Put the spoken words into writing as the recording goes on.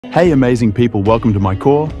Hey amazing people, welcome to my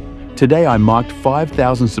core. Today I marked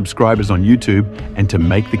 5,000 subscribers on YouTube, and to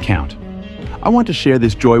make the count. I want to share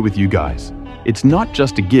this joy with you guys. It's not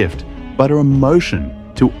just a gift, but an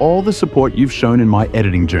emotion to all the support you've shown in my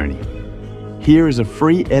editing journey. Here is a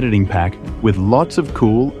free editing pack with lots of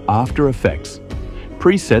cool After Effects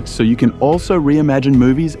presets so you can also reimagine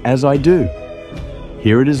movies as I do.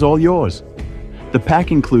 Here it is all yours. The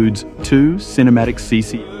pack includes 2 cinematic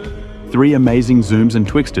CC, 3 amazing zooms and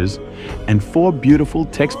Twixtors, and 4 beautiful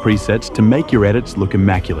text presets to make your edits look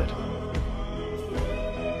immaculate.